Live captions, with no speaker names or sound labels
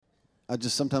I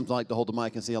just sometimes like to hold the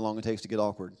mic and see how long it takes to get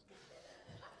awkward.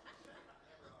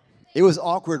 It was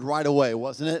awkward right away,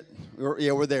 wasn't it?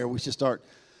 We're there. We should start.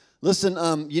 Listen,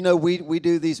 we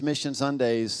do these Mission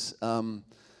Sundays.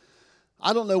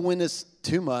 I don't know when it's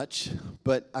too much,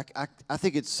 but I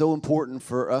think it's so important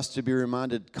for us to be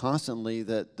reminded constantly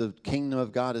that the kingdom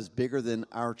of God is bigger than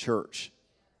our church.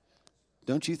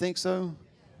 Don't you think so?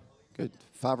 Good.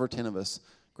 5 or 10 of us.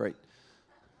 Great.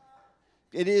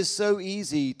 It is so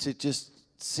easy to just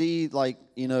see,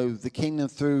 the kingdom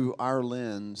through our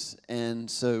lens.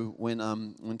 And so when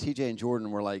TJ and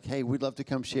Jordan were like, hey, we'd love to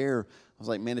come share, I was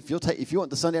like, man, if you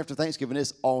want the Sunday after Thanksgiving,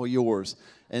 it's all yours.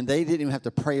 And they didn't even have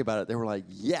to pray about it. They were like,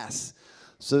 yes.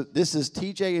 So this is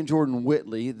TJ and Jordan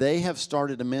Whitley. They have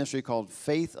started a ministry called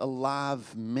Faith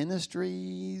Alive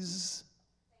Ministries.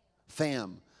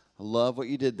 Fam, I love what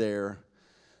you did there.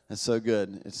 That's so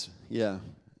good. It's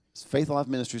Faith Alive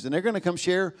Ministries. And they're going to come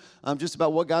share just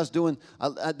about what God's doing.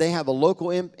 They have a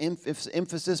local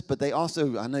emphasis, but they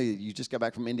also, I know you just got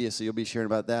back from India, so you'll be sharing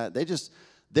about that.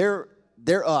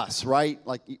 They're us, right?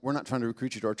 Like, we're not trying to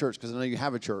recruit you to our church because I know you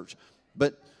have a church.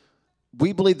 But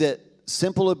we believe that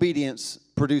simple obedience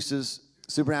produces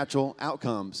supernatural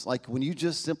outcomes. Like, when you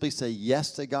just simply say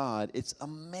yes to God, it's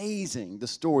amazing the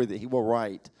story that He will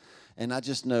write. And I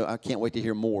just know, I can't wait to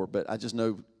hear more, but I just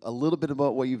know a little bit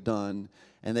about what you've done.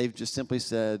 And they've just simply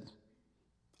said,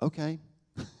 okay,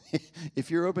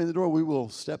 if you're opening the door, we will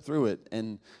step through it.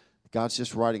 And God's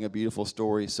just writing a beautiful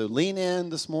story. So lean in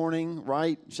this morning,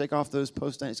 right? Shake off those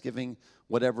post-Thanksgiving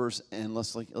whatevers, and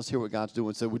let's hear what God's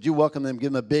doing. So would you welcome them?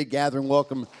 Give them a big gathering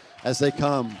welcome as they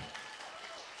come.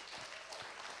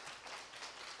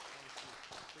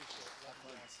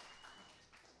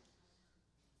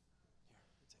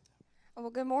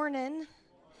 Well, good morning.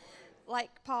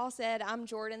 Like Paul said, I'm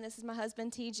Jordan. This is my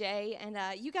husband, TJ, and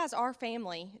you guys are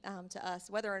family to us.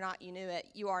 Whether or not you knew it,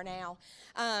 you are now.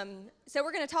 So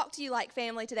we're going to talk to you like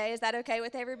family today. Is that okay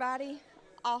with everybody?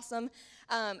 Awesome.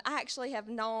 I actually have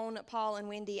known Paul and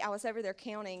Wendy. I was over there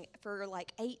counting for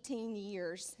like 18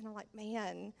 years, and I'm like,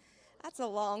 man, that's a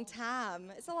long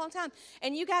time. It's a long time.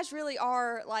 And you guys really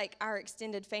are like our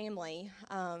extended family.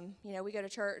 We go to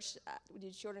church. We do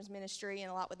children's ministry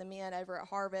and a lot with the men over at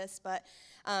Harvest. But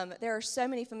there are so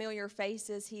many familiar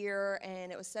faces here,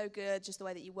 and it was so good just the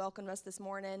way that you welcomed us this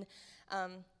morning. I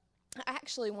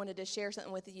actually wanted to share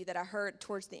something with you that I heard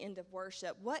towards the end of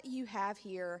worship. What you have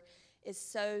here is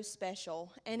so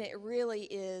special, and it really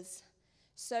is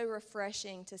so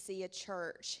refreshing to see a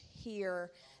church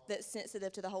here that's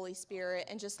sensitive to the Holy Spirit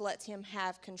and just lets Him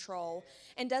have control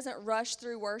and doesn't rush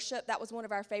through worship. That was one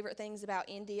of our favorite things about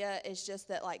India, is just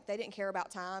that, like, they didn't care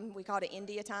about time. We called it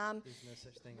India time.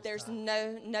 There's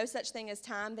no such thing as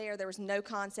time there. There was no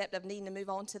concept of needing to move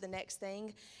on to the next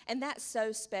thing. And that's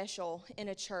so special in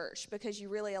a church because you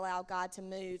really allow God to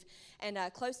move. And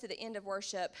close to the end of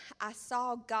worship, I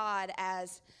saw God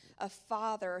as a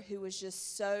father who was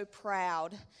just so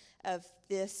proud of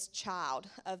this child,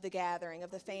 of the gathering, of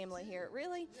the family here.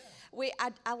 Really?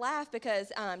 I laugh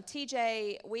because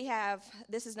TJ,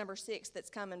 this is number 6 that's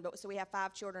coming, but so we have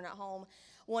 5 children at home.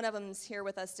 One of them's here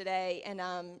with us today, and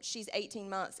she's 18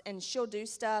 months, and she'll do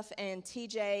stuff, and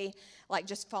TJ,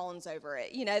 just fawns over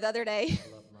it. The other day,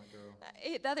 I love my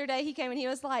girl. The other day he came and he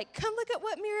was like, come look at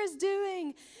what Mira's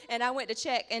doing. And I went to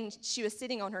check, and she was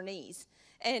sitting on her knees.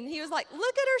 And he was like, look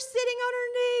at her sitting on her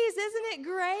knees. Isn't it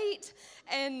great?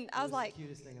 And I was like, the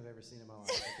cutest thing I've ever seen in my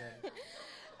life, okay?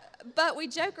 But we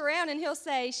joke around, and he'll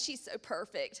say, she's so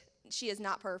perfect. She is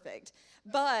not perfect.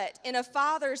 But in a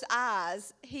father's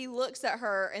eyes, he looks at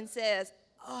her and says,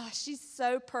 oh, she's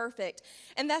so perfect.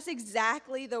 And that's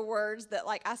exactly the words that,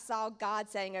 I saw God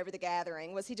saying over the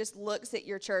gathering, was He just looks at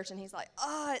your church, and He's like,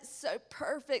 oh, it's so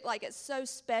perfect. It's so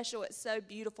special. It's so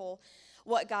beautiful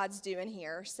what God's doing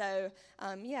here. So,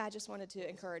 I just wanted to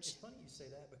encourage. It's funny you say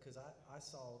that because I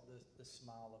saw the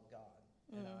smile of God,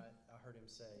 and I heard Him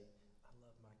say, I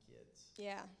love my kids.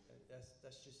 Yeah.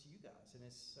 That's just you guys, and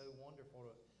it's so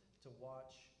wonderful to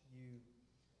watch you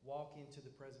walk into the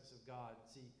presence of God.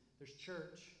 See, there's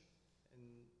church, and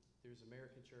there's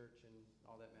American church and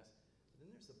all that mess. But then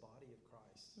there's the body of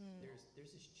Christ. There's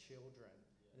His children,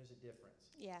 and there's a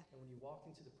difference. Yeah. And when you walk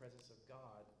into the presence of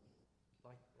God,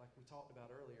 like we talked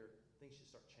about earlier, things should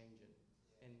start changing.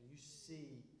 And you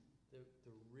see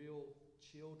the real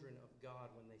children of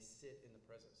God when they sit in the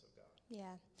presence of God. Yeah,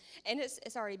 and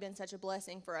it's already been such a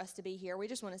blessing for us to be here. We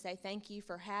just want to say thank you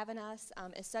for having us.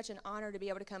 It's such an honor to be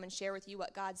able to come and share with you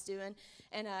what God's doing.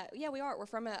 And yeah, we are. We're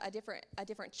from a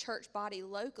different church body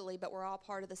locally, but we're all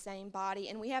part of the same body,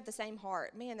 and we have the same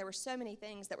heart. Man, there were so many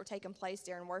things that were taking place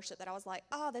during worship that I was like,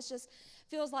 oh, this just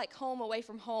feels like home away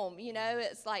from home. You know,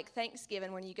 it's like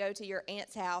Thanksgiving when you go to your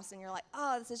aunt's house and you're like,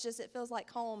 oh, it feels like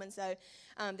home. And so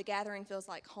the gathering feels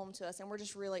like home to us, and we're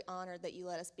just really honored that you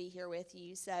let us be here with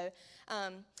you. So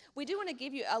we do want to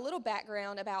give you a little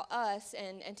background about us,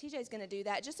 and TJ's going to do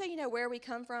that, just so you know where we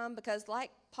come from, because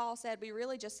like Paul said, we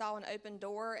really just saw an open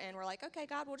door, and we're like, okay,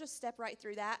 God, we'll just step right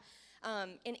through that.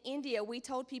 In India, we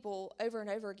told people over and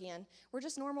over again, we're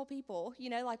just normal people, you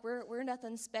know, like we're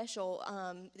nothing special.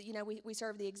 You know, we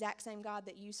serve the exact same God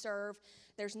that you serve.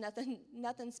 There's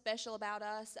nothing special about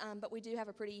us, but we do have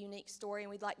a pretty unique story, and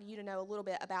we'd like you to know a little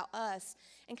bit about us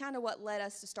and kind of what led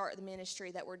us to start the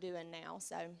ministry that we're doing now.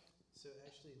 So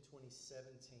actually in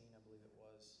 2017, I believe it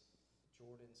was,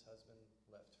 Jordan's husband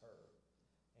left her.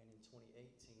 And in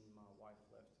 2018, my wife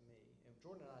left me. And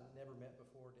Jordan and I never met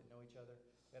before, didn't know each other.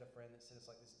 We had a friend that sent us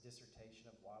like this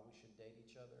dissertation of why we should date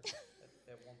each other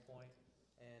at one point.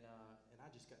 And I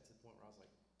just got to the point where I was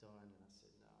like done. And I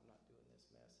said, no, I'm not doing this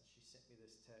mess. And she sent me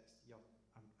this text. Y'all,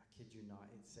 I kid you not.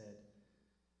 It said,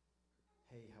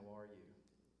 hey, how are you?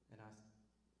 And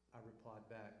I replied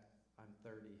back, I'm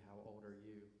 30. How old are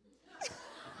you?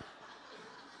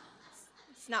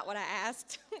 It's not what I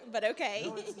asked, but okay.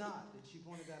 No, it's not. And she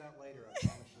pointed that out later, I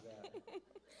promise you that.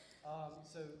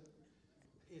 So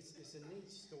it's a neat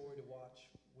story to watch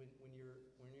when you're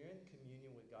in communion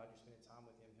with God, you're spending time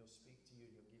with Him, He'll speak to you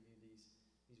and He'll give you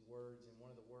these words. And one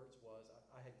of the words was,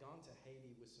 I had gone to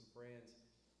Haiti with some friends,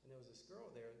 and there was this girl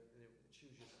there, and she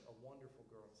was just a wonderful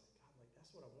girl. I said, God, like,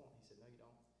 that's what I want. He said, no, you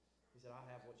don't. He said, I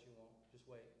have what you want. Just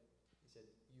wait. He said,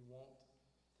 you want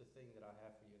the thing that I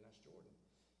have for you, and that's Jordan.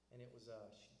 And it was,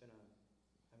 she's been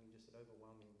just an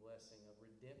overwhelming blessing of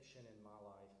redemption in my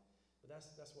life. But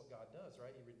that's what God does,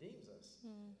 right? He redeems us.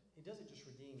 Mm. He doesn't just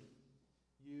redeem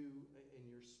you and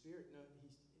your spirit. No,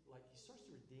 He starts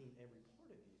to redeem every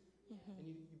part of you. Mm-hmm. And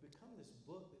you become this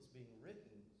book that's being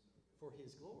written for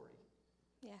His glory.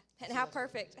 Yeah, and how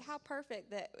perfect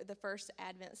that the first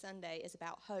Advent Sunday is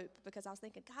about hope, because I was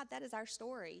thinking, God, that is our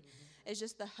story. Mm-hmm. It's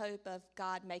just the hope of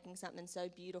God making something so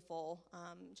beautiful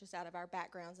just out of our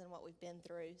backgrounds and what we've been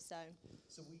through. So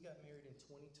we got married in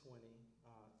 2020,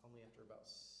 only after about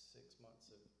 6 months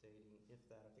of dating, if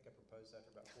that. I think I proposed after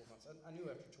about 4 months. I knew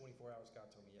after 24 hours, God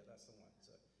told me, yeah, that's the one.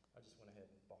 So I just went ahead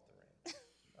and bought the ring.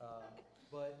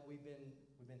 But we've been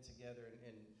together,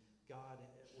 and God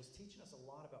was teaching us a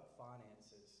lot about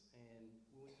finances, and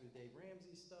we went through Dave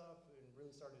Ramsey stuff and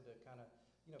really started to kind of,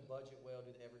 budget well,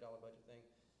 do the every dollar budget thing.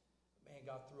 Man,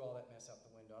 God threw all that mess out the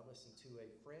window. I listened to a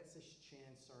Francis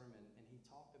Chan sermon, and he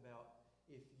talked about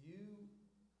if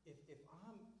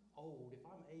I'm old, if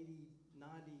I'm 80,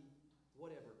 90,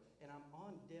 whatever, and I'm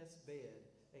on death's bed,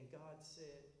 and God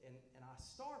said, and I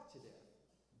starved to death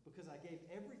because I gave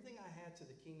everything I had to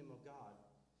the kingdom of God,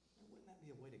 wouldn't that be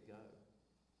a way to go?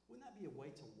 Wouldn't that be a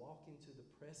way to walk into the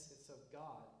presence of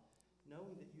God,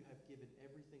 knowing that you have given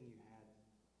everything you had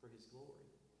for His glory?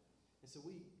 And so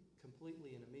we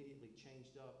completely and immediately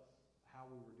changed up how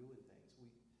we were doing things.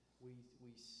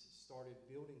 We started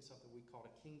building something we called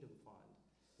a kingdom fund,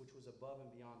 which was above and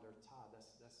beyond our tithe.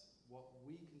 That's what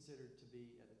we considered to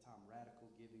be, at the time, radical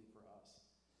giving for us.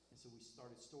 And so we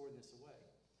started storing this away.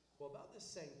 Well, about this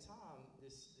same time,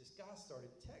 this guy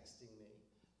started texting me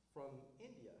from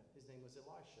India. His name was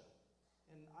Elisha.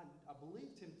 And I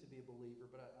believed him to be a believer,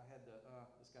 but I had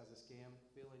this guy's a scam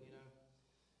feeling,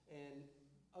 And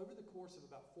over the course of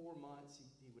about 4 months,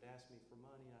 he would ask me for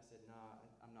money, and I said, nah,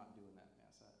 I'm not doing that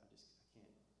mess. I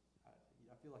can't.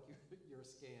 I feel like you're a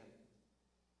scam.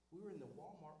 We were in the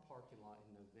Walmart parking lot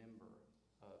in November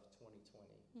of 2020,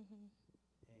 mm-hmm.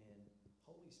 and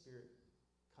Holy Spirit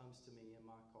comes to me in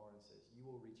my car and says, you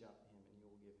will reach out to him and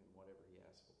you will give him whatever he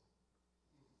asks for.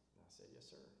 And I said, yes,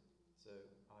 sir. So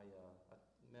I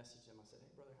messaged him. I said,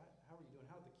 hey, brother, how are you doing?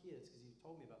 How are the kids? Because you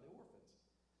told me about the orphans.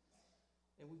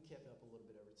 And we kept up a little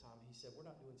bit over time. He said, we're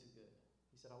not doing too good.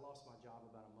 He said, I lost my job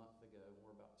about a month ago, and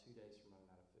we're about 2 days from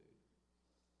running out of food.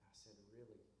 I said,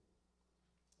 really?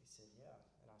 He said, yeah.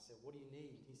 And I said, what do you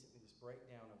need? He sent me this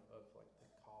breakdown of like the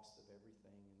cost of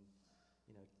everything,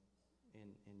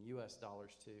 and in U.S.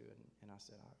 dollars too. And I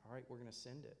said, all right, we're going to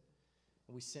send it.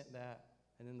 And we sent that,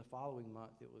 and then the following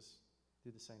month it was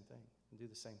do the same thing, and do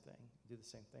the same thing, do the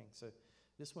same thing. So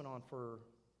this went on for,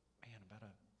 about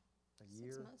a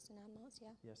year. 6 months to 9 months,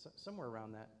 yeah. Yeah, somewhere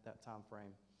around that time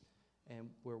frame. And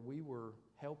where we were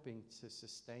helping to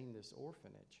sustain this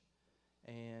orphanage.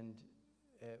 And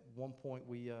at one point,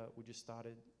 we just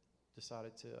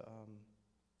decided to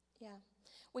Yeah.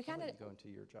 We kind of go into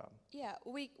your job. Yeah,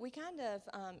 we kind of,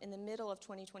 in the middle of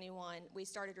 2021, we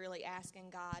started really asking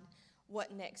God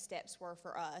what next steps were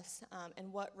for us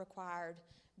and what required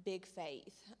big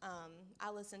faith. I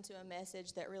listened to a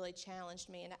message that really challenged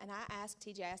me, and I asked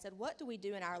TJ, I said, what do we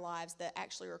do in our lives that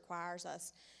actually requires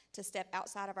us to step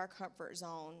outside of our comfort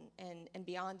zone and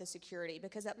beyond the security?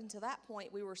 Because up until that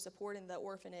point, we were supporting the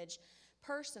orphanage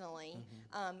personally,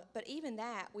 but even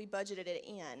that we budgeted it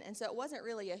in, and so it wasn't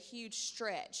really a huge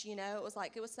stretch. It was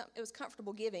like it was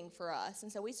comfortable giving for us,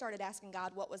 and so we started asking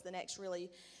God what was the next really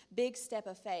big step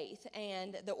of faith.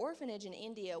 And the orphanage in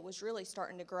India was really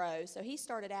starting to grow. So he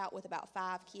started out with about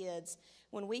 5 kids.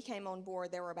 When we came on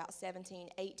board, there were about 17,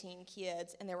 18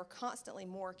 kids, and there were constantly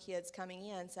more kids coming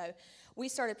in. So we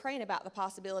started praying about the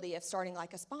possibility of starting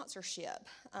like a sponsorship,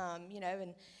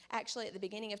 and actually at the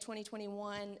beginning of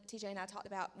 2021, TJ and I talked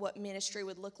about what ministry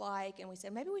would look like, and we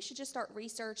said maybe we should just start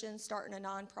researching, starting a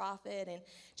nonprofit, and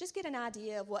just get an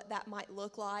idea of what that might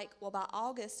look like. Well, by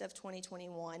August of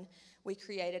 2021, we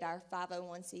created our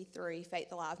 501c3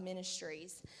 Faith Alive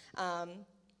Ministries.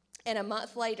 And a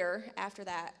month later, after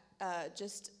that,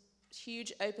 just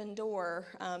huge open door.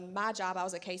 My job, I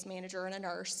was a case manager and a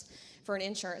nurse for an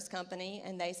insurance company,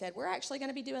 and they said, we're actually going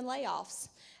to be doing layoffs.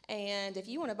 And if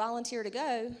you want to volunteer to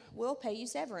go, we'll pay you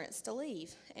severance to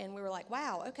leave. And we were like,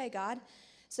 wow, okay, God.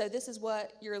 So this is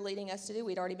what you're leading us to do.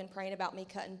 We'd already been praying about me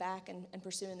cutting back and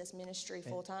pursuing this ministry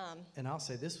full time. And I'll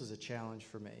say this was a challenge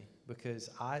for me because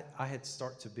I had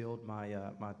started to build my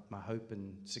hope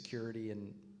and security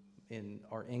in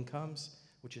our incomes,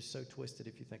 which is so twisted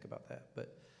if you think about that.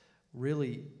 But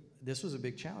really, this was a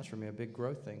big challenge for me, a big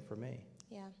growth thing for me.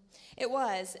 Yeah, it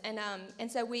was. And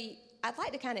so I'd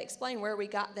like to kind of explain where we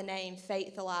got the name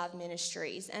Faith Alive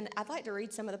Ministries. And I'd like to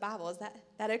read some of the Bible. Is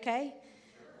that okay?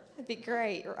 That'd be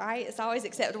great, right? It's always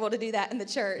acceptable to do that in the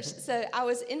church. So I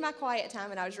was in my quiet time,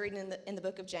 and I was reading in the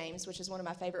book of James, which is one of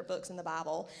my favorite books in the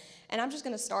Bible. And I'm just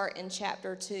going to start in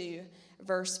chapter 2,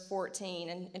 verse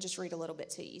 14, and just read a little bit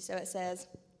to you. So it says,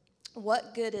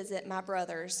 "What good is it, my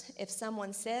brothers, if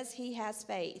someone says he has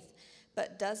faith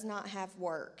but does not have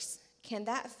works? Can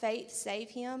that faith save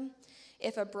him?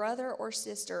 If a brother or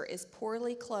sister is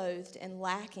poorly clothed and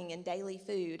lacking in daily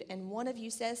food, and one of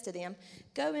you says to them,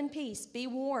 'Go in peace, be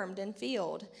warmed and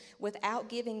filled,' without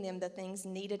giving them the things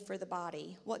needed for the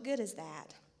body, what good is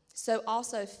that? So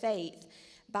also faith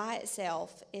by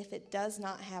itself, if it does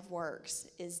not have works,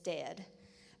 is dead.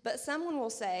 But someone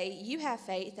will say, 'You have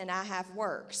faith and I have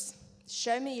works.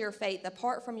 Show me your faith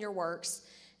apart from your works,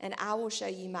 and I will show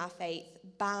you my faith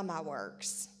by my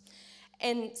works.'"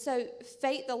 And so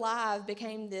Faith Alive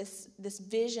became this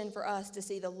vision for us to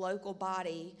see the local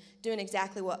body doing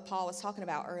exactly what Paul was talking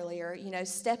about earlier,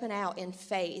 stepping out in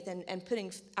faith and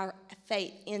putting our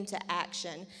faith into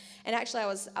action. And actually,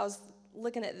 I was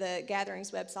looking at the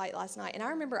Gatherings website last night, and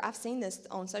I remember I've seen this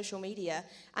on social media.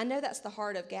 I know that's the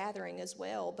heart of Gathering as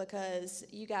well, because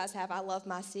you guys have I Love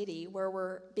My City, where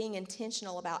we're being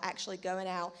intentional about actually going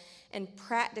out and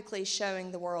practically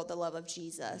showing the world the love of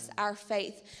Jesus. Our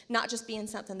faith not just being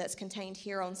something that's contained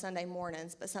here on Sunday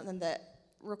mornings, but something that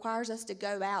requires us to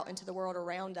go out into the world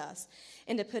around us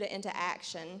and to put it into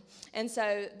action. And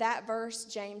so that verse,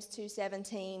 James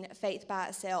 2:17, faith by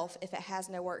itself, if it has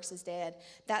no works, is dead.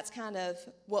 That's kind of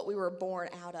what we were born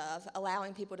out of,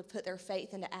 allowing people to put their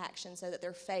faith into action so that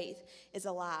their faith is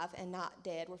alive and not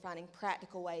dead. We're finding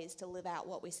practical ways to live out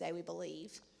what we say we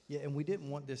believe. Yeah, and we didn't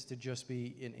want this to just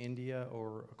be in India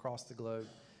or across the globe,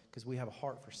 because we have a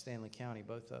heart for Stanley County,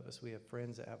 both of us. We have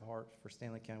friends that have a heart for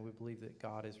Stanley County. We believe that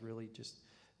God is really just,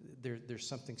 there's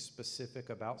something specific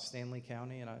about Stanley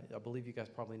County, and I believe you guys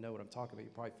probably know what I'm talking about.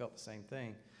 You probably felt the same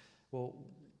thing. Well,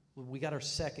 we got our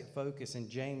second focus in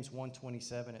James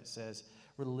 1:27. It says,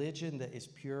 "Religion that is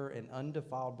pure and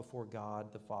undefiled before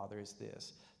God the Father is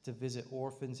this, to visit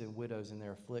orphans and widows in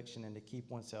their affliction and to keep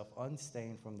oneself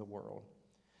unstained from the world."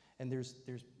 And there's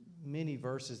many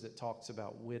verses that talks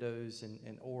about widows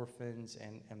and orphans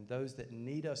and those that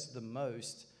need us the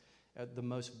most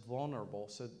vulnerable.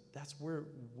 So that's where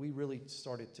we really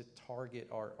started to target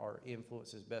our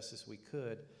influence as best as we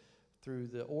could through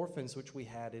the orphans, which we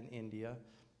had in India.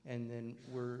 And then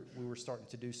we were starting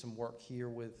to do some work here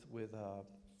with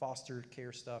foster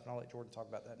care stuff, and I'll let Jordan talk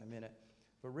about that in a minute.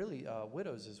 But really,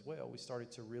 widows as well. We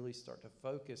started to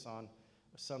focus on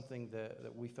something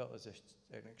that we felt was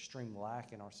an extreme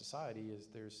lack in our society. Is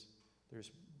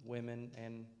there's women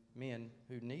and men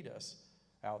who need us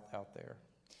out there.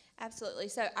 Absolutely.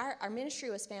 So our ministry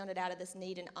was founded out of this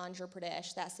need in Andhra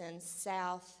Pradesh. That's in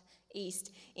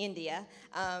East India.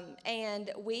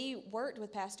 And we worked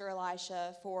with Pastor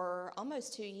Elisha for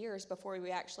almost 2 years before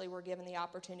we actually were given the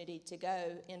opportunity to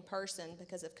go in person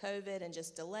because of COVID and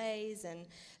just delays and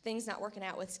things not working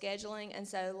out with scheduling. And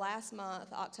so last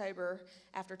month, October,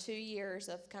 after 2 years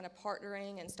of kind of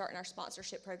partnering and starting our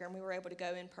sponsorship program, we were able to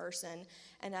go in person.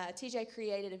 And TJ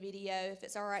created a video, if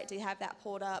it's all right to have that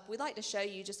pulled up. We'd like to show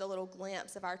you just a little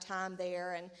glimpse of our time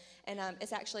there. And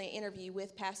it's actually an interview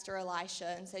with Pastor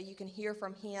Elisha. And so you can hear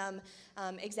from him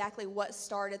exactly what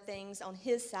started things on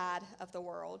his side of the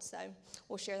world. So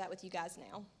we'll share that with you guys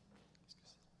now.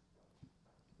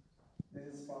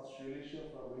 This is Pastor Elisha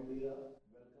from India.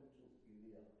 Welcome to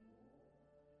India.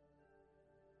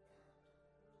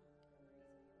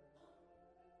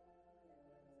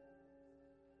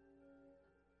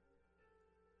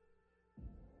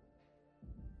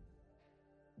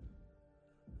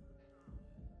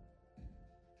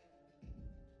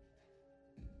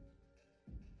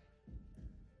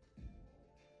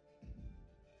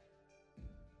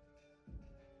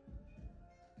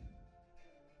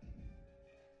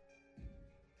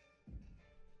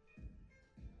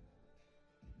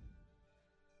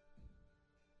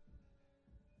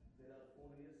 There are 4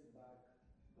 years back,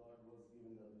 God was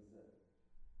given the vision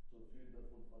to feed the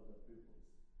food for the peoples,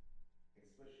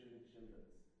 especially children.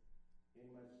 In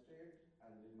my state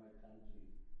and in my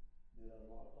country, there are a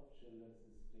lot of children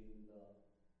staying the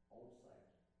outside,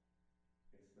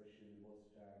 especially bus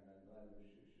stand and railway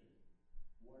station.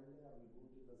 One day I will go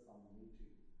to the some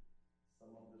meeting.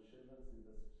 Some of the children in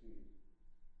the street,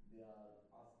 they are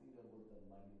asking about the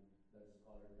money. That's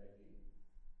called begging.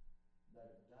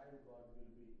 That time God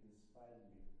will be inspired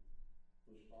me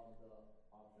to start the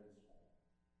orphans home.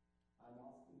 I'm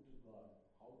asking to God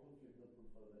how to feed the food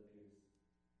for the kids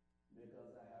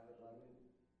because I have a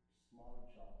running small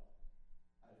job.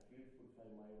 I feed food for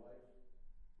my wife,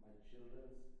 my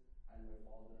children, and my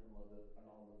father and mother and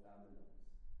all the family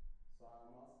members. So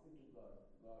I'm asking to God,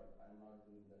 God, I'm not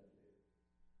doing that way.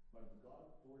 But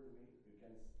God told me you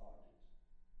can start it.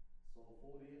 So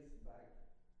 4 years back,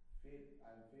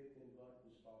 I am faith in God to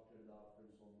start the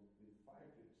orphans home with 5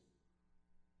 kids.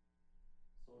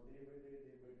 So day by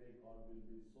day, God will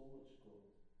be so much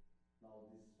growth. Now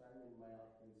this time in my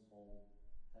orphans home,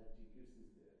 30 kids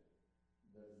is there.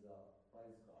 There is a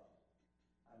praise God.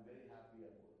 I'm very happy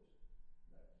about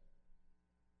that.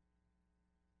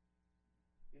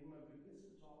 In my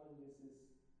biggest challenges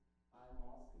is I am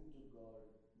asking to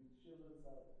God which children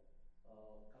are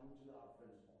come to the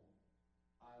orphans home.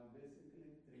 I am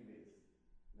basically 3 ways.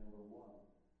 Number one,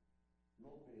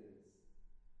 no parents.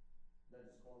 That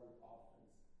is called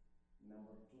orphans.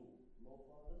 Number two, no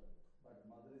father, but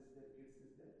mother is there, kids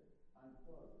is there. And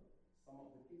third, some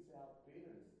of the kids have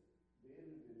parents,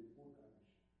 very, very poor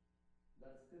condition.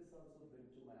 That kids also bring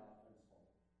to my orphans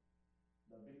home.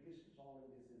 The biggest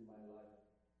challenges in my life,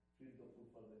 feed the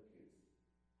food for the kids.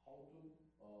 How to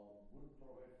good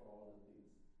provide for all the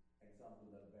things. Example,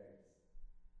 the beds.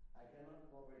 I cannot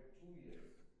provide 2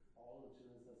 years. All the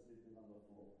children are sleeping on the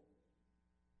floor.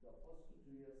 The first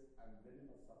 2 years, I'm very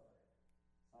much suffering.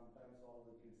 Sometimes all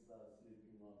the kids are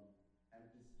sleeping on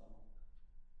empty stomach.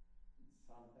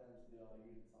 Sometimes they are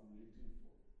eat some little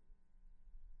food.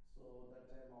 So that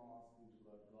time I'm asking to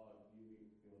God, God, give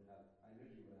me your help. I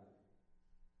need your help.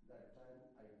 That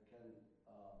time I can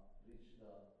reach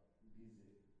the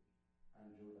DJ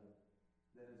and Jordan.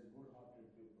 There is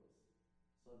good-hearted people.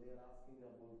 So they are asking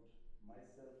about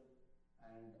myself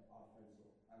and orphans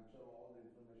home. I'm sure all the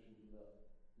information to the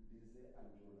DJ and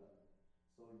Jordan.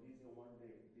 So DJ one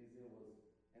day, DJ was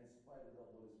inspired with the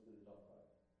Holy Spirit of God.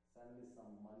 Send me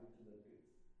some money to the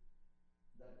kids.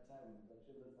 That time the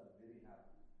children are very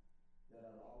happy. There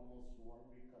are almost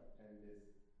 1 week or 10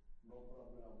 days. No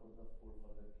problem about the food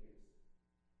for the kids.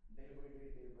 Day by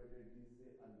day,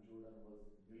 DJ and Jordan was,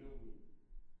 believe me,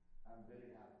 I'm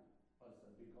very happy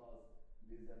person because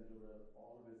DJ and Jordan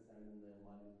always sending their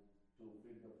money to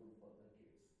feed the food for the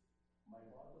kids. My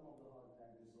bottom of the heart,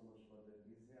 thank you so much for the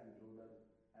DJ and Jordan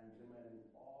and remaining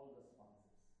all the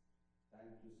sponsors.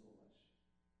 Thank you so much.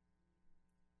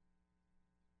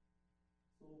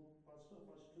 So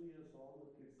first 2 years, all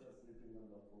the kids are sleeping on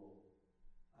the floor.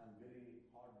 I'm very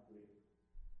heartbreak.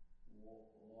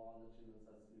 All the children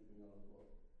are sleeping on the floor.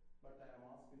 But I am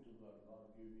asking to God, God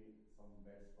give me some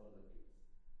beds for the kids.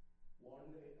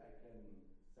 One day I can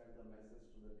send a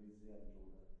message to the DJ and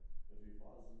Jordan. If it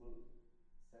possible,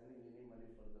 sending any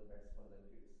money for the beds for the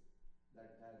kids.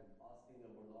 That time asking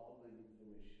about all the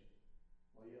information.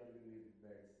 Why are you need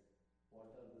beds?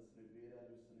 What are the sleep? Where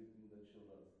are you sleeping the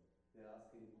children? They're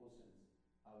asking questions.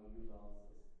 I will give the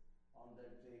answers. On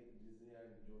that day, DJ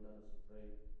and Jordan is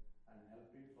praying and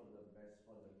helping for the beds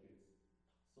for the kids.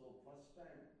 So first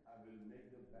time I will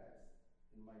make the beds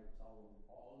in my town.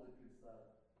 All the kids saw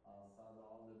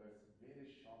all the beds, very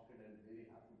shocked and very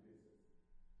happy faces.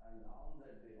 And on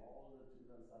that day, all the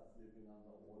children are sleeping on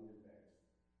the only beds.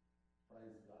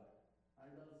 Praise God.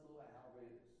 And also I have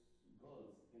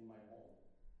girls in my home.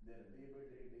 Their day by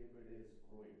day is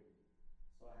growing.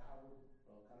 So I have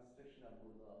construction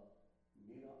about the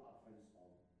Mira Orphans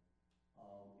Home.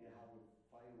 We have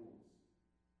 5 rooms.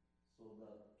 So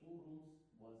the 2 rooms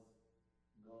was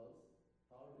girls,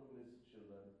 3rd room is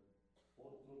children,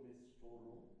 4th room is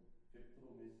storeroom, 5th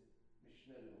room is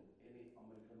missionary room. Any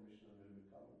American missionary will be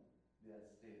coming, they are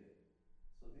stay there.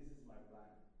 So this is my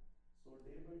plan. So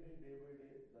day by day,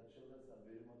 the children are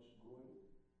very much growing.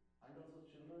 And also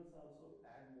children also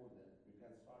add more than. You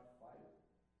can start 5.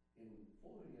 In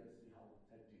 4 years, you have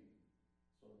 30.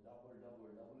 So double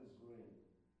is growing.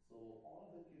 So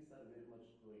all the kids are very much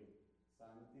growing. So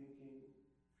I'm thinking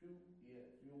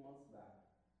few months back,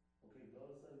 okay,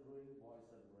 girls are growing, boys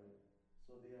are growing.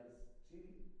 So they are still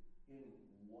in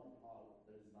one hall,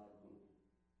 that is not good.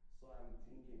 So I'm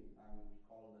thinking, I'm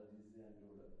called the DC and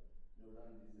Jordan.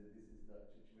 Jordan, this is the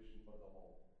situation for the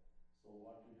home. So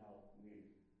what we have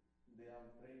need. They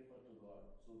are praying for to God,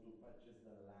 so to purchase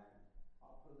the land.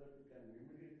 After that, we can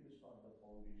immediately start the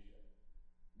foundation.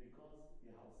 Because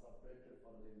we have separated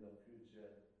for in the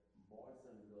future, boys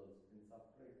and girls in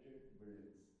separated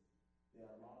buildings. They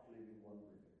are not living one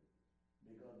building.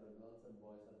 Because the girls and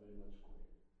boys are very much growing.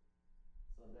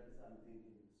 So that is I'm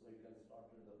thinking. So you can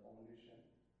start with the foundation.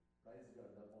 Praise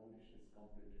God, the foundation is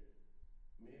completed.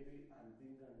 Maybe I'm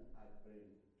thinking, I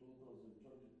pray 2023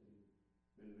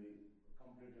 will be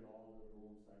completed all the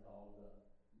rooms and all the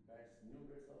beds. New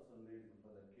beds also needed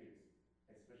for the kids,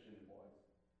 especially boys.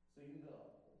 So in the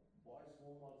boys'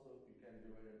 home also you can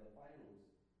divide it the 5 rooms.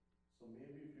 So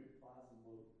maybe if it's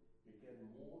possible, you can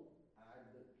more add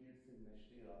the kids in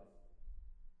next year also.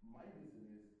 My vision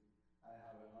is I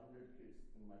have 100 kids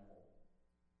in my home.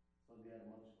 So they are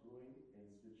much growing in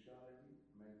spirituality,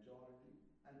 mentality,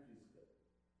 and physical.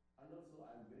 And also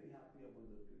I am very happy about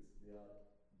the kids. They are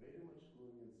very much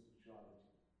growing in spirituality.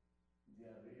 They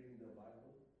are reading the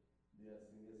Bible, they are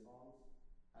singing songs,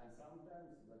 and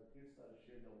sometimes the kids are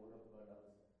sharing the word of God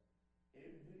also.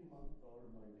 Every month,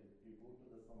 3rd Monday, we go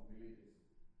to some villages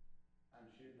and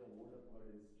share the word of God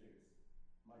in streets.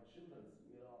 My children,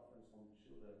 Mira Orphans Home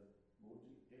children, go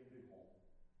to every home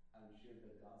and share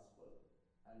the gospel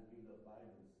and give the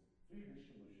Bibles, free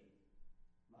distribution,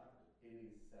 not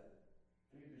any sell,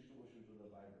 free distribution to the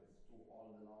Bibles, to all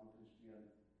the non-Christian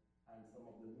and some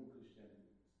of the new Christian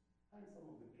people. And some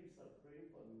of the kids are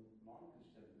praying for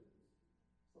non-Christian people.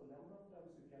 So a number of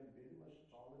times you can very much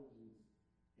challenges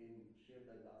in share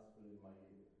the gospel in my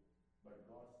area. But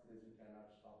God's grace, you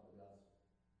cannot stop the gospel.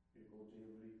 You go to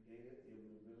every area,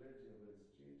 every village, every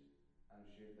street, and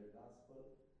share the gospel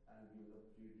and give the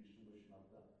free distribution of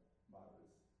the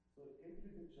Bibles. So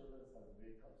every day children are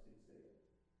wake up 6 a.m.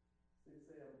 6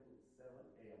 a.m. to 7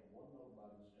 a.m. 1 hour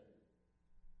Bible study.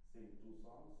 Sing 2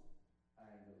 songs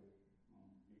and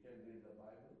you can read the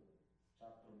Bible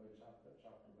chapter by chapter.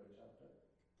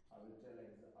 I will tell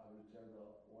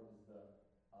what is the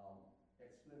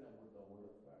explain about the word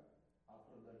of God.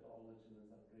 After that, all the children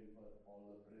are praying for all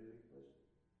the prayer requests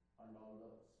and all the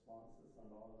sponsors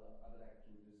and all the other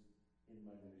activities in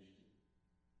my ministry.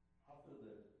 After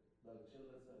that, the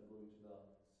children are going to the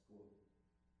school.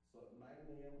 So 9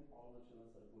 a.m. all the children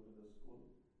are go to the school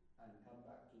and come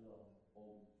back to the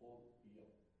home 4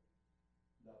 p.m.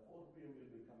 The 4 p.m.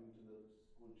 will be coming to the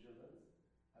school children.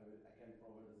 I can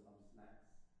provide some snacks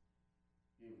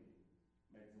evening,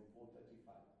 maximum 4:35.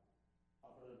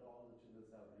 After that, all the children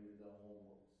have read their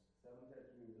homeworks.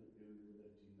 7:30 we will do the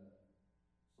dinner.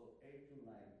 So 8 to 9.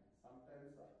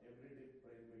 Sometimes everyday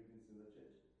prayer meetings in the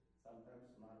church.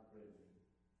 Sometimes not prayer meeting.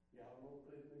 You have no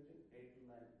prayer meeting. 8 to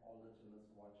 9, all the children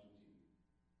watching TV.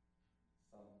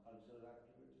 Some cultural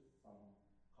activities, some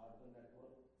cartoon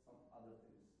network, some other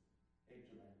things. 8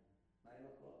 to 9. 9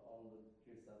 o'clock, all the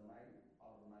kids are 9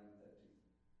 or 9:30.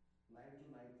 9 to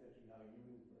 9:30, you have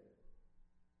evening prayer.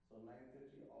 So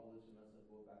 9:30, all the children will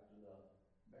go back to the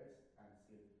beds and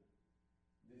sleep.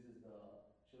 This is the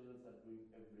children are doing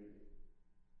every day.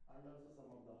 And also some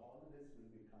of the holidays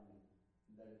will be coming.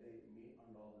 That day, me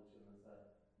and all the children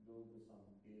are going to some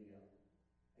area.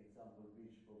 Example,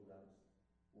 beach programs,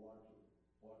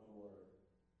 water world,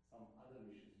 some other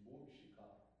issues, boat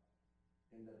shikar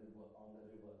in the river, on the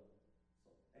river.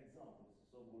 So examples,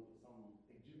 so go to some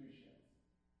exhibitions.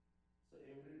 So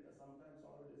sometimes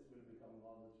holidays will become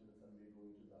all the children and we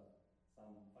going to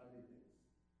some funny things.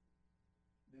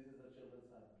 This is the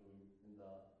children are doing.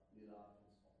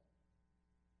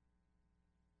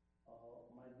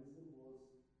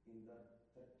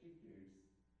 30 kids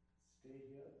stay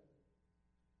here,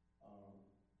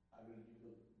 I will give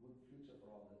the good future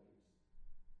for all the kids.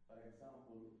 For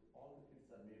example, all the kids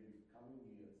are maybe coming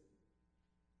years,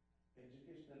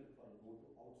 educationally for go to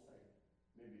outside,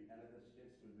 maybe another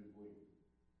states will be going.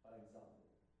 For example,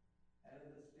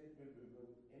 another state will be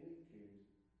going, any kid,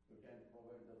 you can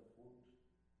provide the food,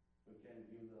 you can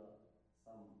give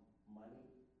some money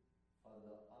for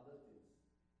the other things.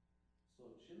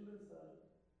 So children are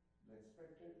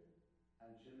respected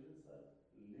and children are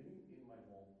living in my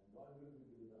home. God will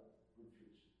give you the good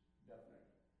future,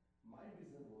 definitely. My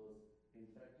vision was in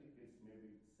 30 kids,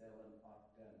 maybe 7 or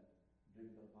 10,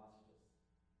 bring the pastors.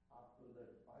 After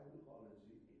that Bible college,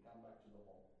 he come back to the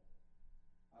home.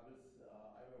 I was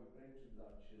praying to the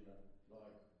children,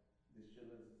 God, these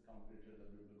children has completed the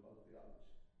biblical theology.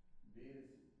 Where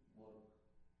is work?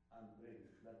 I'm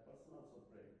praying. That person also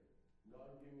prayed.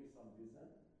 God give me some vision.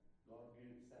 God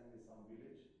send me some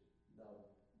village. The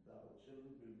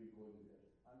children will be going there.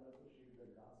 And also share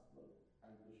the gospel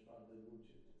and to start the new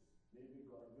churches.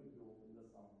 Maybe God will be open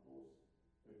some doors.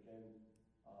 We can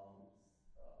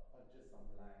purchase some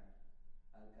land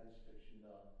and construction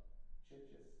the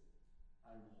churches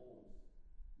and homes.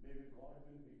 Maybe God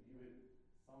will be given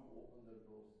some open the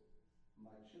doors.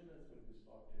 My children will be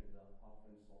started the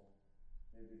orphans home,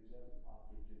 maybe 10 or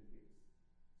 15 kids.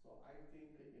 So I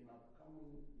think in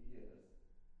upcoming years,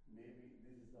 maybe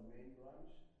this is the main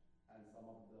branch and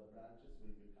some of the branches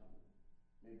will be coming,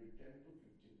 maybe 10 to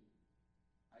 15.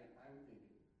 I'm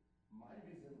thinking, my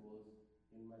vision was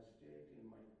in my state, in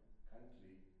my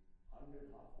country,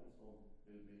 100 orphans home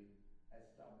will be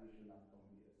established in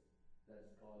upcoming years.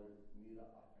 That's called Mira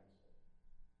Orphans Home.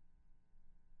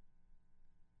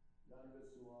 God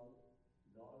bless you all.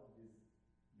 God is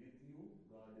with you.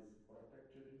 God is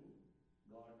protected you.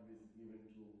 God is given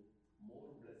to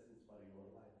more blessings for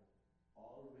your life.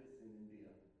 Always in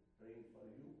India, praying for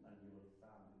you and your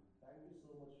family. Thank you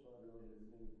so much for your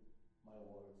listening my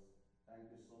words. Thank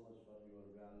you so much for your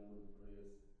valuable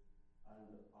prayers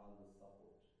and all the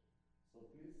support. So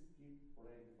please keep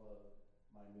praying for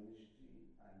my ministry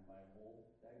and my home.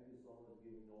 Thank you so much for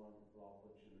giving the wonderful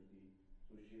opportunity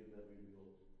to share the video.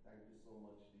 Thank you so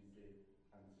much, DJ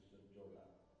and Sister Jordan.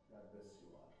 God bless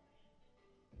you all.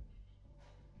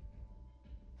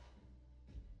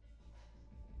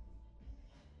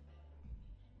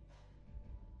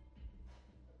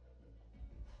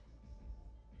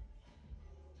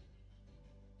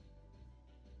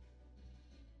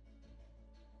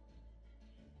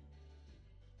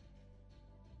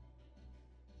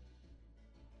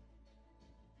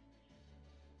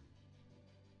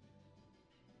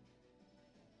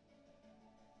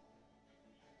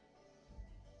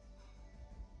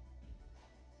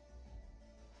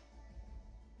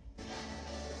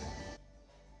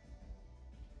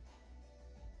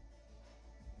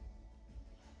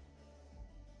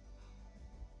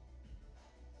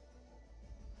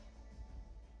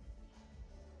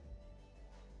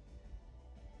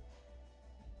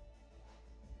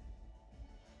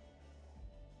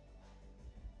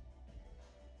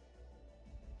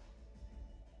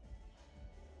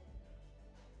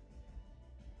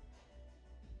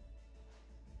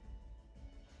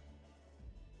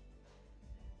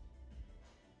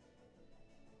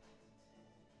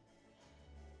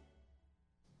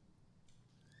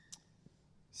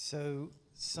 So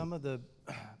some of the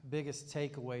biggest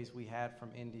takeaways we had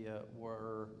from India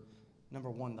were, number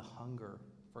one, the hunger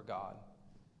for God,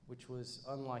 which was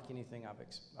unlike anything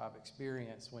I've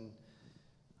experienced. When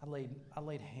I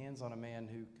laid hands on a man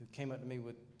who came up to me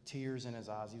with tears in his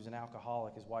eyes. He was an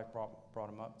alcoholic. His wife brought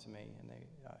him up to me,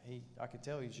 and I could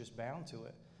tell he was just bound to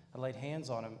it. I laid hands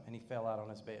on him, and he fell out on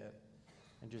his bed,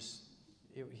 and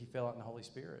he fell out in the Holy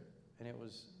Spirit, and it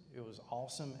was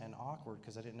awesome and awkward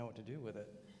because I didn't know what to do with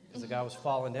it. Because the guy was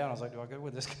falling down. I was like, do I go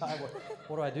with this guy?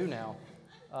 What do I do now?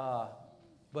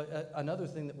 But another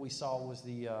thing that we saw was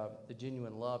the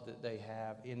genuine love that they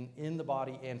have in the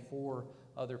body and for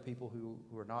other people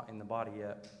who are not in the body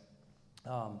yet.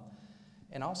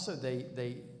 And also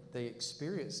they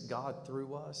experienced God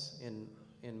through us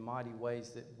in mighty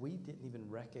ways that we didn't even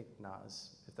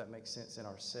recognize, if that makes sense, in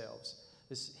ourselves.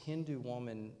 This Hindu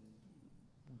woman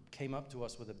came up to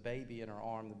us with a baby in her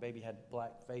arm. The baby had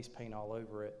black face paint all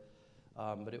over it,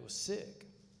 but it was sick.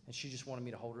 And she just wanted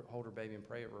me to hold her baby and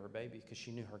pray over her baby because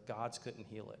she knew her gods couldn't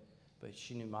heal it, but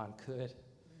she knew mine could.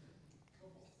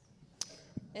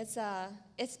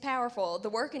 It's powerful. The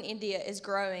work in India is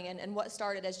growing, and what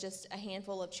started as just a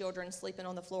handful of children sleeping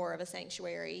on the floor of a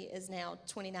sanctuary is now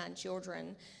 29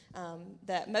 children.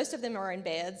 That most of them are in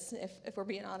beds. If we're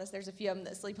being honest, there's a few of them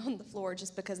that sleep on the floor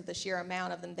just because of the sheer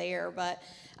amount of them there. But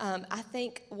I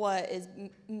think what is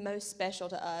most special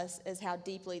to us is how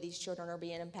deeply these children are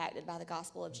being impacted by the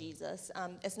gospel of Jesus.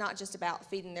 It's not just about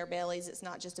feeding their bellies. It's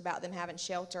not just about them having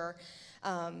shelter.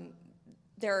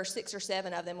 There are 6 or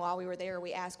 7 of them. While we were there,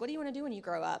 we asked, what do you want to do when you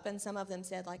grow up? And some of them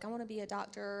said, like, I want to be a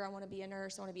doctor, I want to be a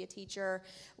nurse, I want to be a teacher.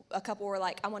 A couple were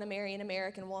like, I want to marry an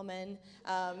American woman.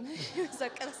 So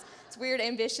it's weird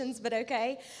ambitions, but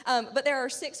okay. But there are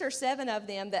 6 or 7 of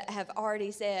them that have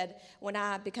already said, when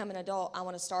I become an adult, I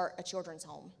want to start a children's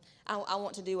home. I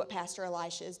want to do what Pastor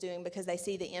Elisha is doing because they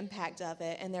see the impact of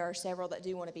it. And there are several that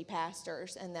do want to be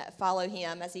pastors and that follow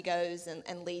him as he goes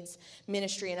and leads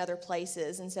ministry in other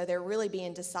places. And so they're really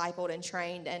being discipled and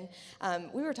trained. And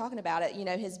we were talking about it,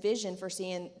 his vision for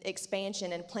seeing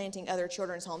expansion and planting other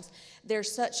children's homes. There's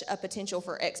such a potential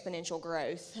for exponential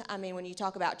growth. I mean, when you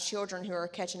talk about children who are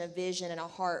catching a vision and a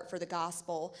heart for the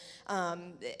gospel,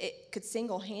 it could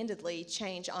single-handedly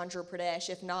change Andhra Pradesh,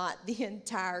 if not the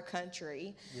entire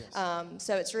country. Yes.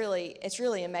 So it's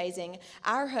really amazing.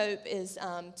 Our hope is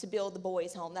to build the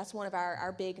boys' home. That's one of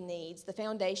our big needs. The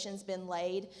foundation's been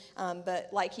laid, but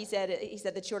like he said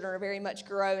the children are very much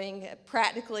growing.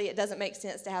 Practically, it doesn't make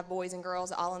sense to have boys and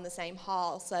girls all in the same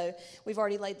hall. So we've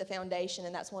already laid the foundation,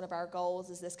 and that's one of our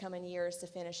goals is this coming year is to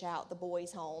finish out the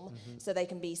boys' home so they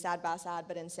can be side by side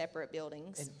but in separate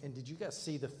buildings. And did you guys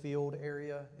see the field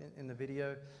area in the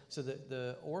video? So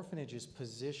the orphanage is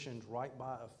positioned right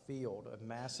by a field, a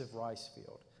massive rice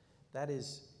field. That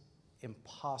is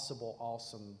impossible,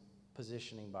 awesome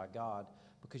positioning by God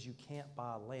because you can't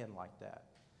buy land like that.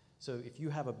 So if you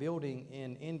have a building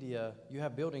in India, you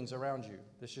have buildings around you.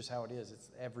 That's just how it is. It's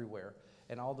everywhere.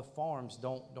 And all the farms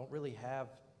don't really have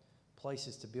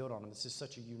places to build on them. This is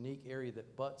such a unique area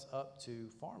that butts up to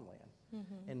farmland.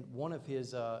 And one of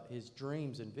his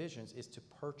dreams and visions is to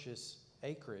purchase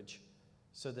acreage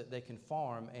so that they can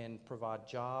farm and provide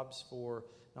jobs for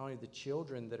not only the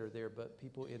children that are there, but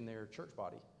people in their church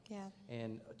body. Yeah.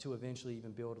 And to eventually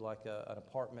even build like an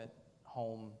apartment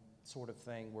home sort of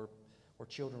thing where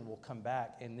children will come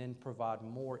back and then provide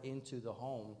more into the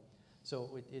home.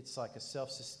 So it's like a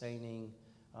self-sustaining,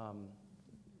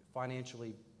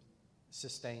 financially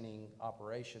sustaining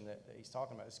operation that he's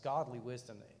talking about. It's godly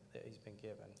wisdom that he's been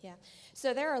given. Yeah.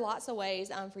 So there are lots of ways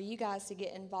for you guys to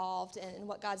get involved in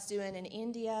what God's doing in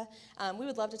India. We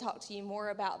would love to talk to you more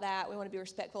about that. We want to be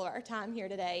respectful of our time here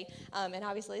today. And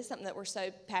obviously it's something that we're so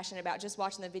passionate about. Just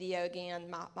watching the video again,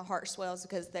 my heart swells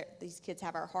because these kids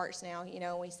have our hearts now.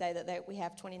 We say that we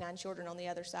have 29 children on the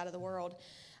other side of the world.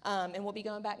 And we'll be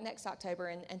going back next October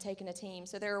and taking a team.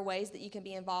 So there are ways that you can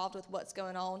be involved with what's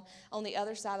going on the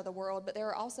other side of the world, but there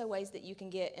are also ways that you can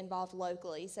get involved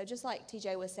locally. So just like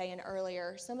TJ was saying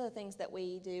earlier, some of the things that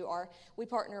we do are we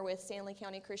partner with Stanley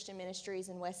County Christian Ministries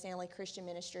and West Stanley Christian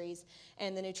Ministries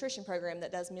and the nutrition program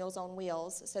that does Meals on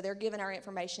Wheels. So they're giving our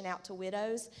information out to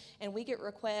widows, and we get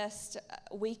requests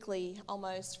weekly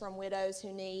almost from widows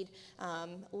who need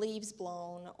leaves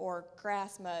blown or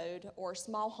grass mowed or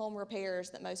small home repairs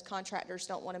that most contractors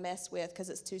don't want to mess with because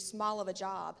it's too small of a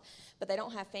job, but they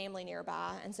don't have family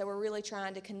nearby. And so we're really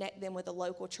trying to connect them with a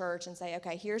local church and say,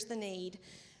 okay, here's the need.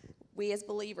 We as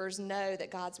believers know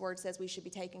that God's word says we should be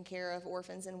taking care of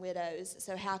orphans and widows.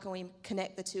 So how can we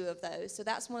connect the two of those? So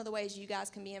that's one of the ways you guys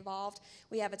can be involved.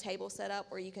 We have a table set up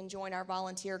where you can join our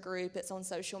volunteer group. It's on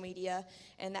social media,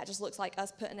 and that just looks like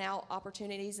us putting out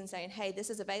opportunities and saying, hey, this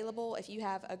is available. If you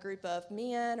have a group of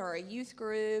men or a youth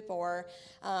group, or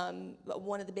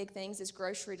one of the big things is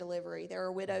grocery delivery. There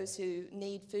are widows who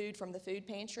need food from the food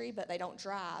pantry, but they don't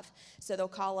drive. So they'll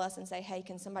call us and say, hey,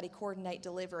 can somebody coordinate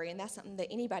delivery? And that's something that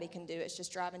anybody can do. It's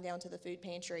just driving down to the food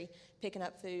pantry, picking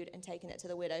up food, and taking it to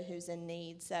the widow who's in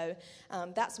need. So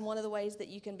that's one of the ways that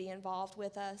you can be involved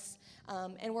with us.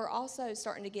 And we're also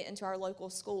starting to get into our local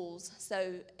schools.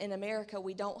 So in America,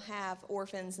 we don't have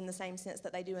orphans in the same sense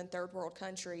that they do in third world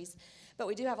countries, but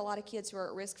we do have a lot of kids who are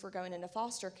at risk for going into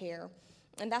foster care.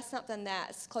 And that's something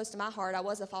that's close to my heart. I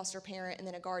was a foster parent and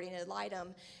then a guardian ad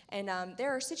litem. And there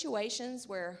are situations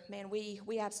where, man, we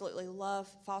absolutely love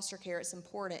foster care. It's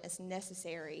important. It's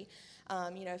necessary.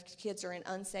 if kids are in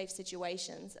unsafe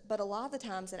situations. But a lot of the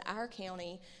times in our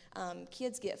county,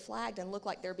 kids get flagged and look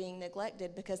like they're being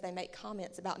neglected because they make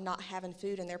comments about not having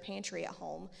food in their pantry at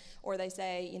home. Or they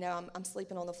say, I'm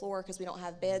sleeping on the floor because we don't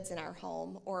have beds in our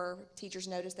home. Or teachers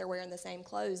notice they're wearing the same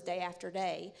clothes day after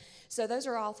day. So those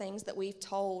are all things that we've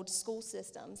told school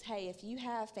systems, hey, if you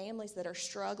have families that are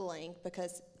struggling,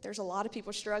 because there's a lot of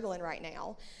people struggling right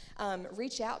now,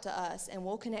 reach out to us and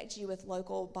we'll connect you with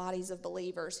local bodies of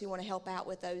believers who want to help out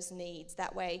with those needs.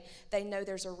 That way they know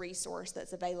there's a resource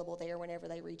that's available there whenever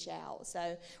they reach out.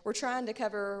 So we're trying to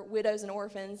cover widows and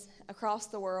orphans across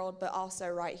the world, but also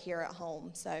right here at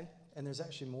home. And there's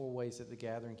actually more ways that the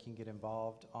gathering can get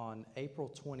involved. On April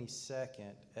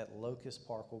 22nd at Locust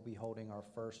Park, we'll be holding our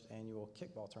first annual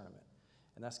kickball tournament.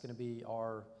 And that's going to be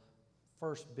our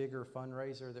first bigger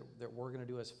fundraiser that we're going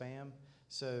to do as FAM.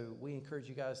 So we encourage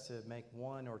you guys to make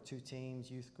 1 or 2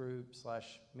 teams, youth group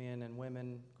 / men and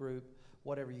women group,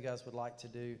 whatever you guys would like to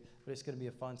do. But it's going to be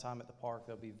a fun time at the park.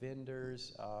 There'll be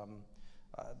vendors,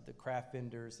 the craft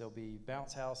vendors. There'll be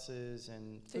bounce houses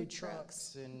and food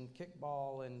trucks and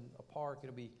kickball and a park.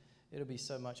 It'll be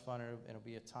so much fun. It'll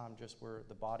be a time just where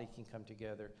the body can come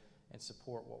together and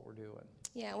support what we're doing.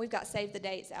 Yeah, we've got save the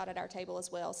dates out at our table as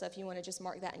well. So if you want to just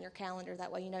mark that in your calendar, that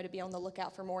way you know to be on the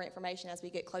lookout for more information as we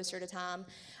get closer to time.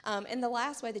 And the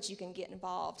last way that you can get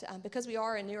involved, because we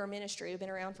are a newer ministry, we've been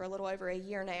around for a little over a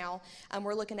year now,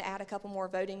 we're looking to add a couple more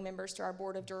voting members to our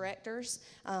board of directors.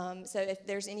 So if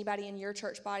there's anybody in your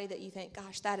church body that you think,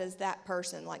 gosh, that is that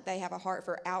person, like they have a heart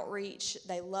for outreach,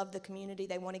 they love the community,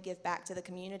 they want to give back to the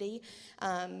community,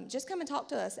 just come and talk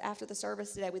to us after the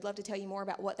service today. We'd love to tell you more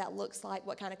about what that looks like,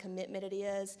 what kind of commitment it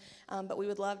is, but we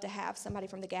would love to have somebody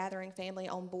from the gathering family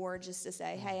on board just to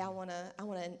say, hey, I want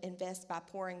to invest by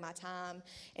pouring my time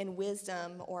and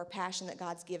wisdom or passion that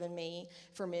God's given me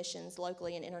for missions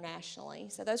locally and internationally.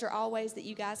 So those are all ways that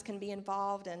you guys can be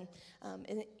involved. And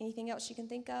anything else you can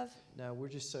think of? No, we're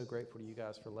just so grateful to you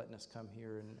guys for letting us come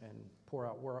here and pour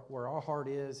out where our heart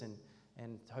is,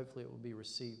 and hopefully it will be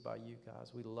received by you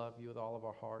guys. We love you with all of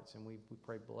our hearts, and we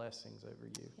pray blessings over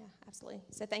you. Yeah, absolutely.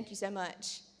 So thank you so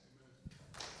much.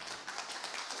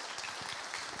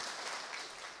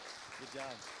 Good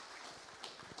job.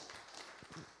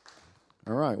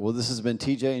 All right. Well, this has been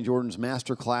TJ and Jordan's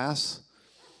master class.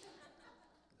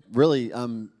 Really,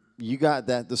 you got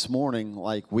that this morning.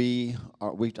 Like I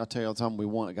tell you all the time, we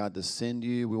want God to send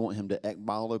you. We want Him to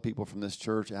ekbalo people from this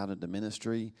church out into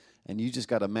ministry. And you just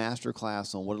got a master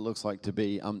class on what it looks like to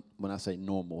be, when I say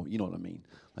normal, you know what I mean.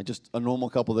 Like just a normal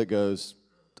couple that goes,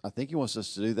 I think He wants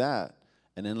us to do that.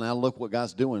 And then now look what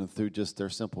God's doing through just their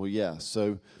simple yes.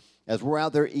 So as we're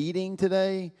out there eating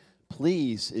today,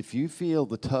 please, if you feel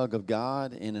the tug of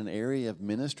God in an area of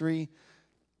ministry,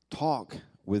 talk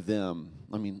with them.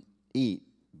 I mean, eat,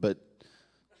 but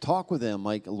talk with them,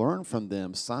 like learn from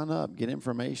them, sign up, get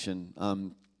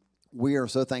information. We are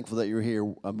so thankful that you're here.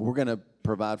 We're going to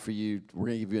provide for you. We're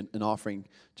going to give you an offering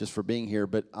just for being here.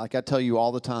 But like I tell you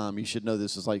all the time, you should know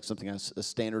this is like something, a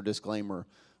standard disclaimer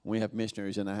when we have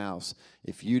missionaries in the house.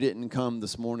 If you didn't come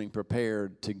this morning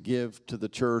prepared to give to the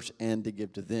church and to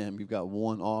give to them, you've got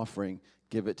one offering,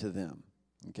 give it to them,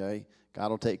 okay? God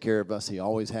will take care of us. He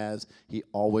always has. He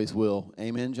always will.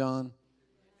 Amen, John?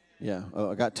 Yeah,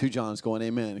 I got 2 Johns going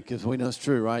amen, because we know it's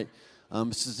true, right?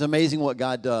 It's amazing what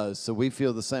God does. So we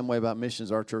feel the same way about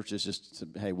missions. Our church is just,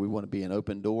 hey, we want to be an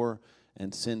open door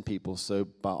and send people. So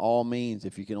by all means,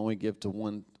 if you can only give to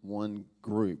one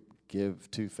group,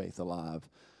 give to Faith Alive.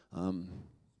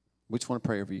 We just want to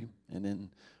pray over you, and then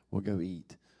we'll go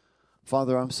eat.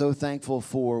 Father, I'm so thankful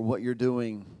for what you're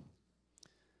doing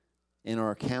in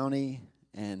our county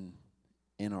and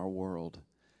in our world.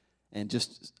 And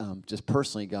just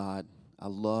personally, God, I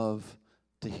love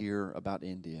to hear about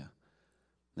India.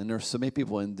 And there are so many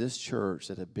people in this church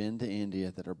that have been to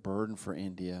India, that are burdened for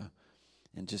India.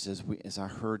 And just as I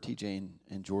heard TJ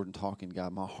and Jordan talking,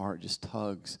 God, my heart just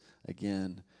tugs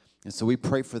again. And so we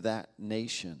pray for that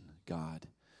nation, God.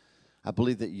 I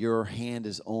believe that your hand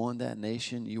is on that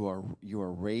nation. You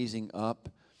are raising up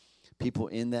people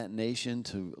in that nation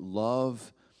to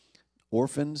love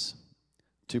orphans,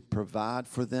 to provide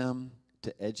for them,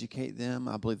 to educate them.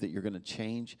 I believe that you're going to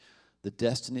change the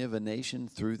destiny of a nation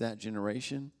through that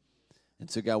generation. And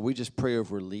so, God, we just pray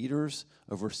over leaders,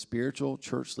 over spiritual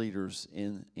church leaders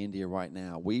in India right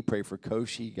now. We pray for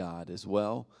Koshi, God, as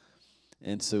well.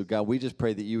 And so, God, we just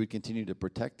pray that you would continue to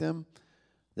protect them,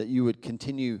 that you would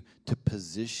continue to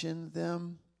position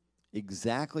them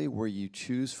exactly where you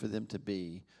choose for them to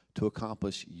be to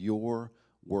accomplish your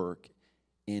work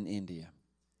in India.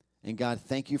 And God,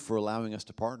 thank you for allowing us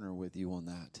to partner with you on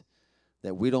that.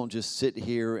 that we don't just sit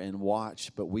here and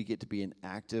watch, but we get to be an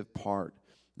active part.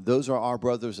 Those are our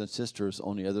brothers and sisters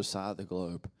on the other side of the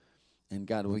globe. And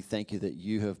God, we thank you that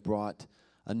you have brought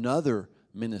another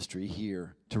ministry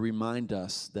here to remind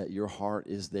us that your heart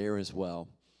is there as well.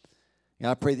 And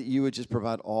I pray that you would just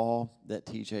provide all that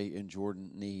TJ and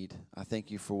Jordan need. I thank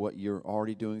you for what you're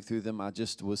already doing through them. I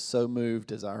just was so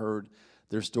moved as I heard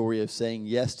their story of saying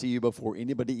yes to you before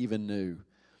anybody even knew.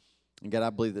 And God, I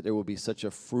believe that there will be such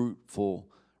a fruitful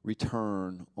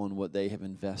return on what they have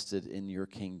invested in your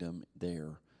kingdom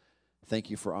there. Thank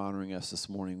you for honoring us this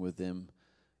morning with them,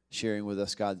 sharing with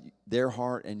us, God, their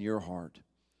heart and your heart.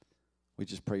 We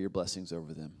just pray your blessings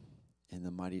over them. In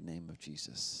the mighty name of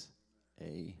Jesus,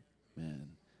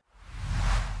 amen.